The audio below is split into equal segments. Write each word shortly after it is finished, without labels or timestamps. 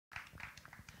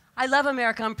I love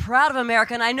America. I'm proud of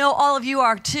America, and I know all of you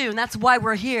are too, and that's why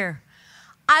we're here.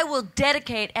 I will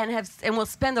dedicate and will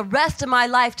spend the rest of my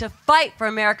life to fight for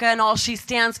America and all she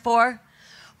stands for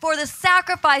the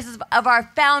sacrifices of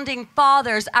our founding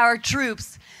fathers, our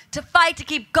troops, to fight to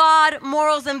keep God,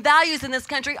 morals, and values in this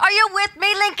country. Are you with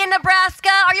me, Lincoln,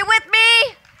 Nebraska? Are you with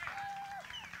me?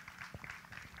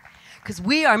 Because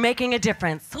we are making a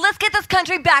difference. So let's get this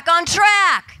country back on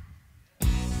track.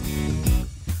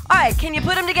 All right, can you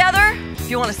put them together? If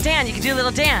you want to stand, you can do a little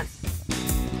dance.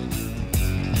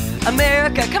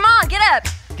 America, come on, get up.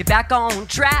 Get back on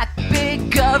track.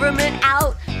 Big government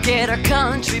out. Get our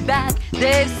country back.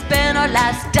 They've spent our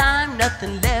last dime,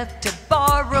 nothing left to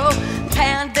borrow.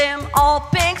 Hand them all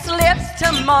pink slips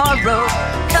tomorrow.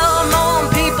 Come on,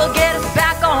 people, get us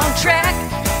back on track.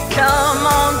 Come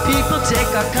on, people,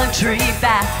 take our country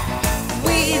back.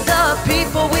 We the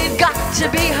people, we've got to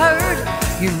be heard.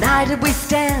 United we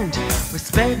stand, we're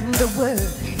spreading the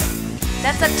word.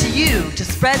 That's up to you to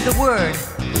spread the word.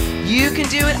 You can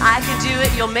do it, I can do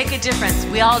it, you'll make a difference,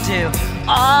 we all do.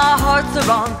 Our hearts are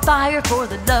on fire for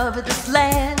the love of this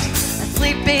land. A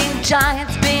sleeping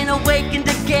giant's been awakened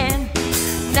again.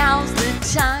 Now's the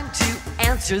time to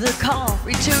answer the call.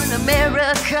 Return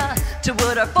America to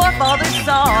what our forefathers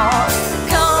saw.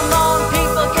 Come on,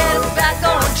 people, get us back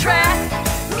on track.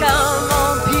 Come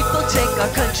on, people, take our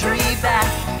country back.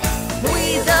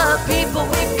 We the people,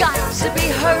 we've got to be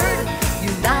heard.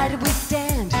 United we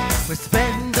stand, we're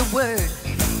spreading the word.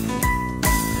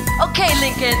 Okay,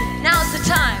 Lincoln, now's the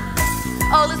time.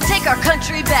 Oh, let's take our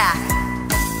country back.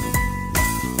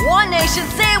 One nation,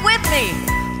 say it with me.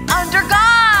 Under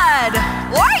God.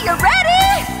 Are you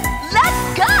ready? Let's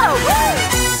go. Woo!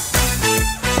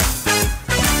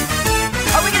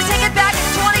 Are we gonna take it back to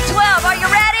 2012? Are you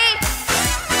ready?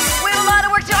 We have a lot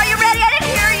of work to do. Are you ready? I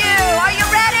didn't hear you. Are you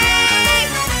ready?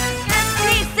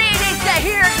 DC needs to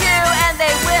hear you, and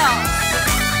they will.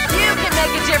 You can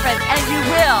make a difference, and you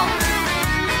will.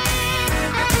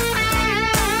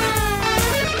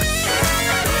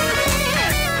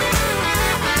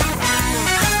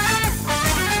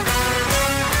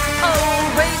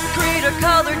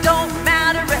 Color don't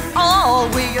matter at all.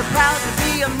 We are proud to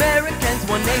be Americans,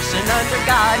 one nation under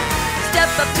God. Step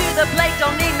up to the plate,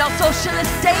 don't need no socialist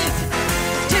state.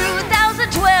 It's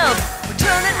 2012, we're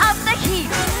turning up the heat.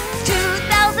 It's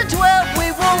 2012, we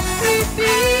won't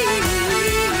repeat.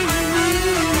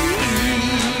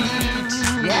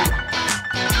 Yeah.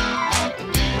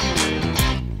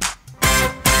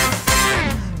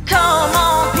 Come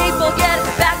on, people, get us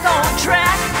back on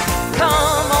track.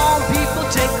 Come on, people,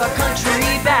 take our country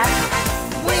back.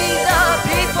 We the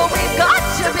people, we've got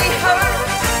to be heard.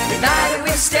 United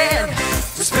we stand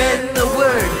to spread the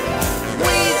word.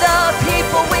 We the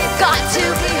people, we've got to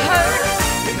be heard.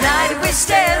 United we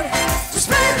stand to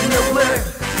spread the word.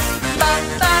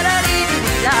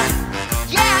 Ba-ba-da-dee-dee-da.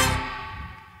 Yeah.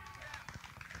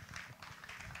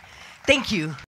 Thank you.